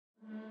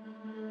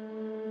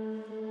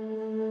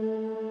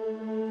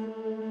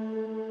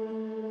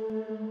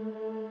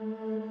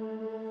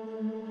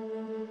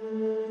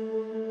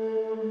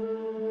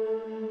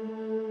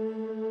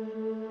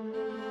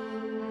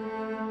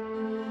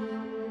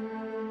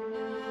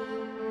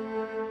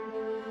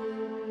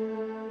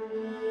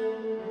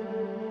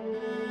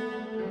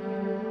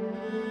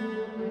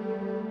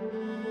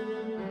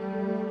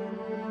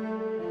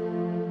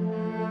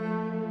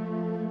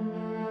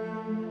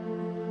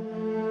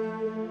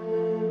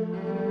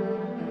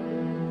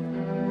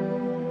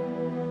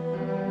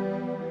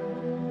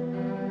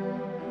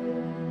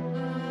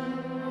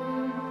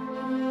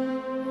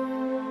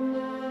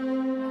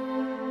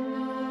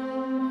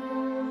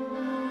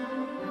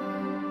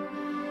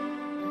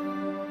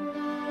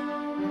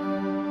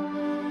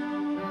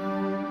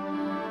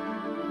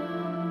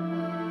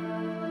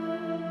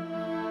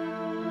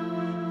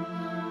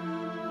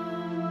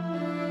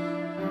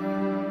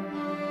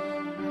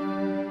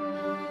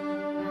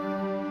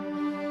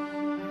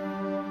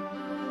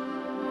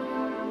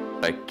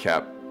I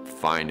kept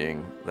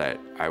finding that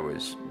I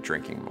was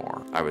drinking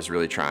more. I was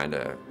really trying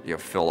to,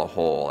 fill a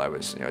hole. I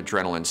was,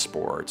 adrenaline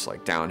sports,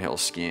 like downhill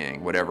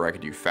skiing, whatever I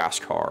could do,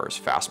 fast cars,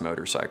 fast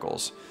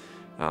motorcycles,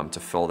 to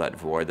fill that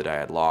void that I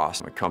had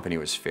lost. My company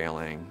was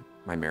failing.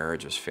 My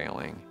marriage was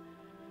failing.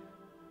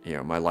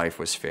 My life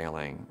was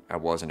failing. I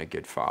wasn't a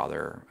good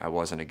father. I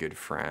wasn't a good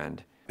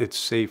friend. It's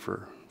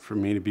safer for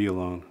me to be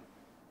alone.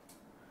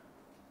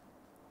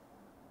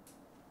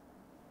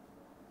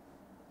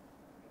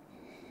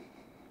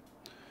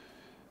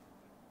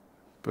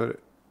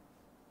 But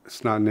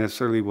it's not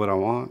necessarily what I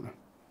want.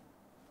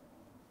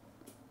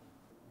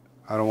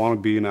 I don't want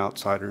to be an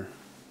outsider.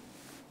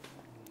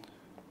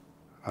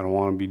 I don't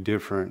want to be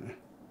different.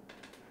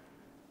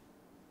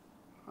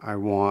 I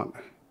want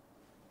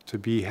to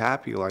be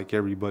happy like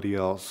everybody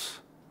else.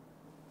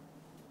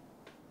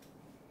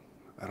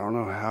 I don't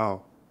know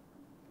how.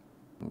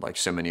 Like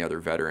so many other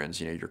veterans,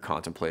 you're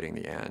contemplating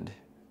the end,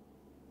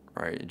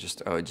 right? It'd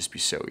just be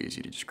so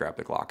easy to just grab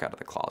the Glock out of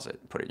the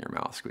closet, put it in your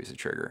mouth, squeeze the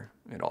trigger,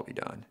 it'd all be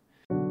done.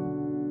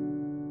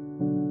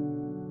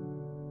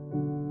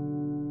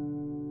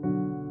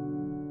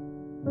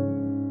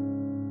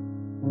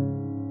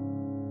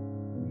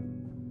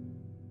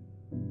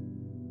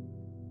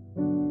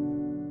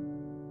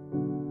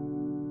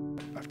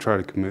 I've tried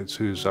to commit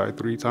suicide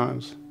 3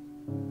 times.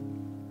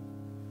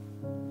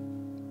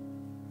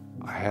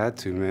 I had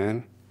to,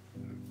 man.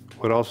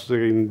 What else was I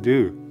going to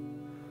do?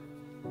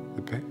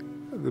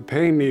 The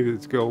pain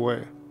needed to go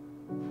away.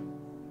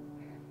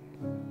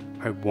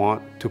 I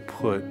want to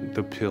put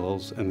the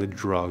pills and the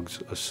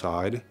drugs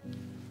aside,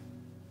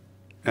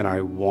 and I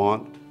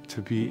want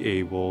to be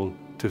able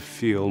to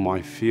feel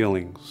my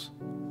feelings.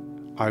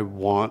 I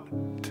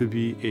want to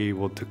be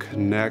able to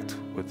connect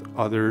with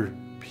other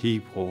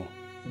people.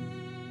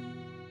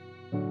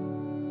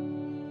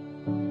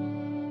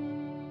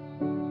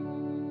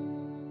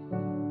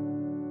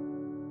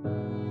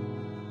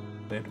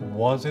 It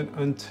wasn't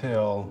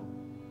until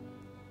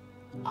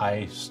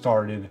I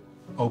started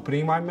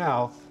opening my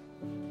mouth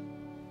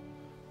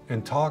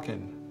and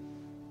talking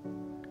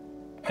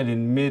and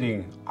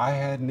admitting I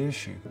had an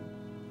issue,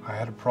 I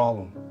had a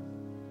problem,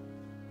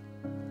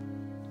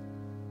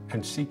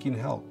 and seeking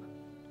help.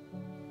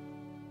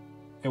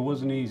 It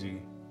wasn't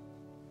easy.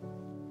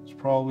 It's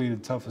probably the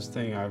toughest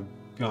thing I've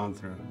gone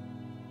through.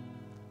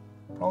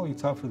 Probably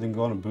tougher than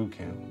going to boot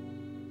camp.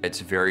 It's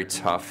very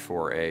tough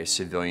for a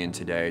civilian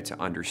today to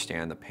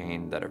understand the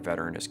pain that a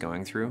veteran is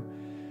going through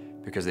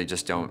because they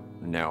just don't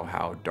know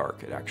how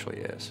dark it actually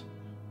is.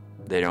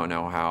 They don't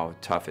know how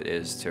tough it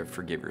is to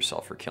forgive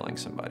yourself for killing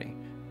somebody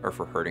or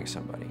for hurting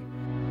somebody.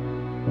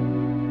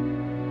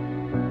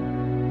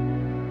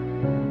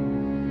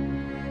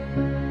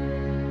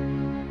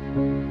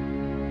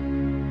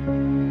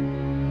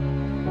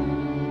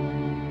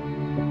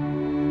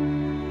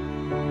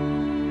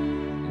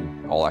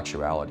 In all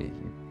actuality,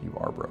 you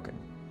are broken.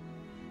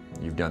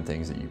 You've done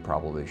things that you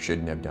probably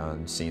shouldn't have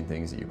done, seen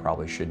things that you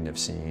probably shouldn't have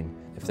seen.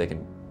 If they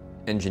can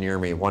engineer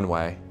me one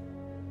way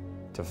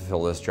to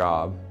fulfill this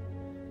job,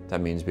 that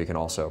means we can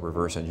also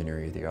reverse engineer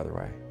you the other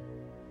way.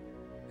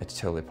 It's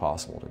totally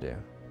possible to do.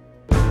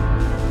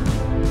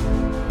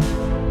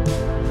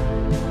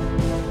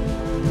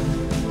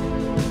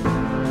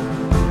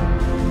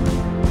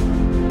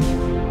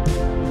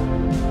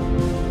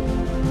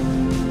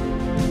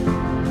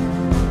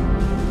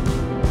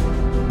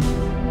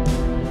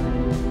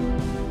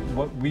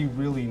 What we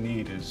really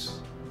need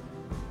is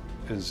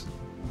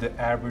the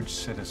average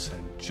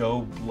citizen,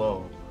 Joe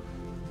Blow,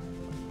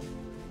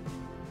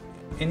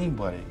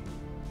 anybody.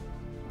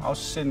 I'll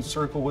sit in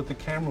circle with the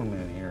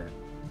cameraman here,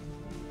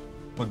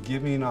 but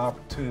give me an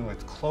opportunity.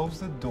 Let's close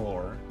the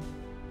door.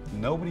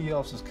 Nobody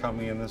else is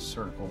coming in this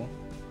circle.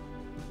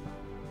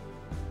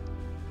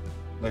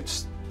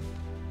 Let's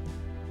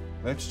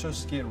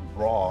just get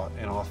raw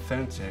and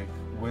authentic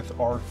with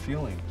our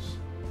feelings.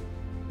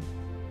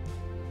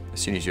 As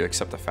soon as you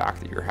accept the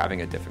fact that you're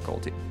having a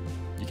difficulty,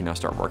 you can now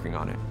start working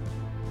on it.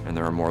 And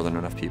there are more than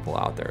enough people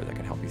out there that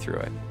can help you through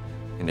it.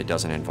 And it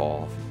doesn't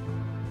involve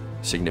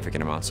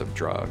significant amounts of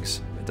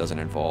drugs. It doesn't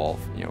involve,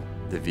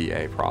 the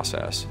VA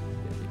process.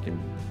 It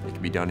can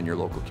be done in your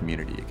local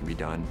community. It can be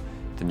done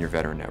within your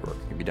veteran network.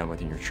 It can be done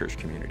within your church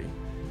community.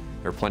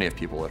 There are plenty of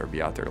people that will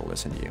be out there to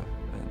listen to you,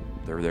 and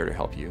they're there to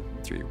help you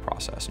through your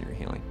process and your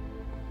healing.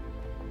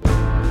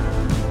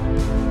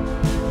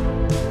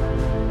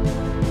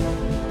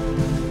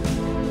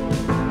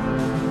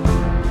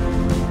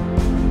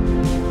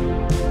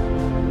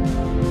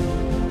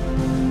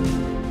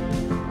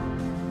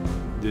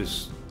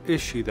 This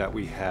issue that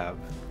we have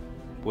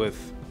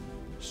with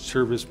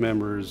service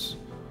members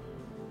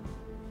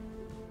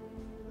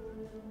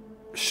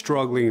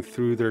struggling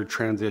through their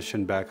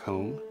transition back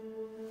home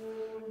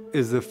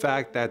is the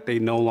fact that they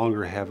no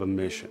longer have a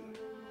mission.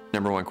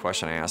 Number one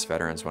question I ask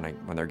veterans when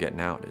they're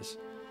getting out is,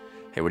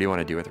 hey, what do you want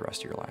to do with the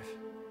rest of your life?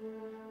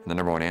 And the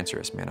number one answer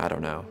is, man, I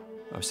don't know.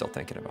 I'm still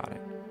thinking about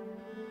it.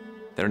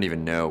 They don't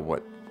even know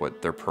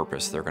what their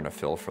purpose they're going to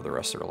fill for the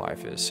rest of their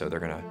life is. So they're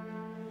going to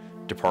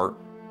depart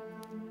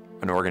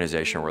an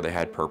organization where they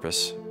had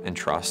purpose and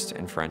trust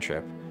and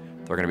friendship,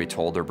 they're going to be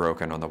told they're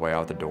broken on the way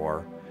out the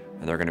door,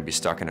 and they're going to be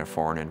stuck in a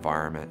foreign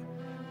environment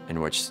in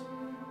which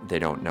they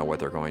don't know what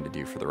they're going to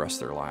do for the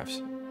rest of their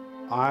lives.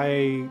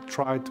 I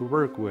tried to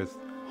work with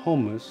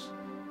homeless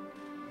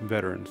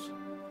veterans.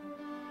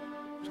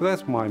 So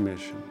that's my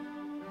mission.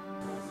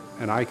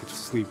 And I could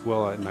sleep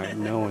well at night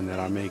knowing that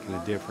I'm making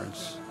a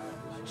difference.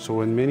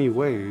 So in many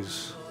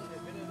ways,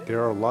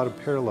 there are a lot of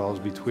parallels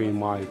between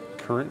my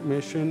current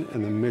mission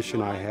and the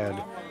mission I had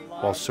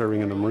while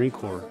serving in the Marine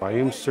Corps. I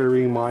am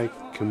serving my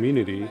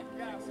community.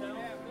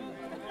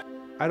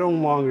 I no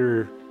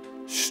longer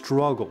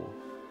struggle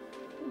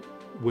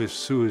with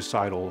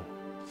suicidal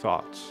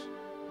thoughts.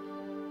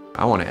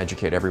 I want to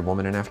educate every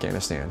woman in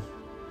Afghanistan.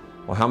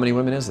 Well, how many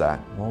women is that?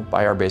 Well,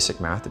 by our basic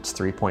math, it's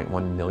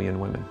 3.1 million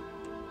women.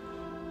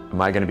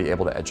 Am I going to be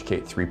able to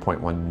educate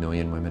 3.1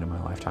 million women in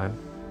my lifetime?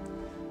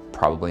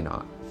 Probably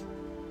not.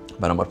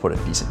 But I'm going to put a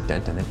decent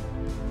dent in it,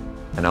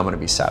 and I'm going to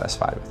be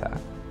satisfied with that.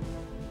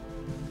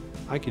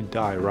 I could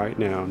die right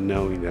now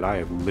knowing that I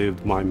have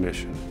lived my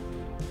mission.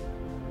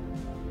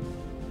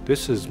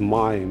 This is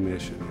my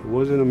mission. It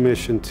wasn't a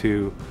mission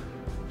to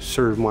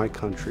serve my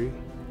country.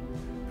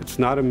 It's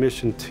not a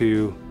mission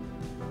to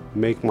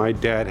make my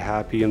dad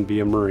happy and be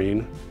a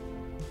Marine.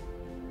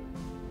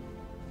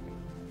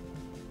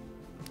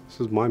 This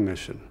is my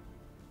mission.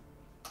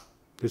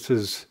 This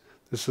is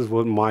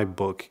what my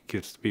book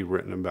gets to be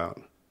written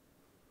about.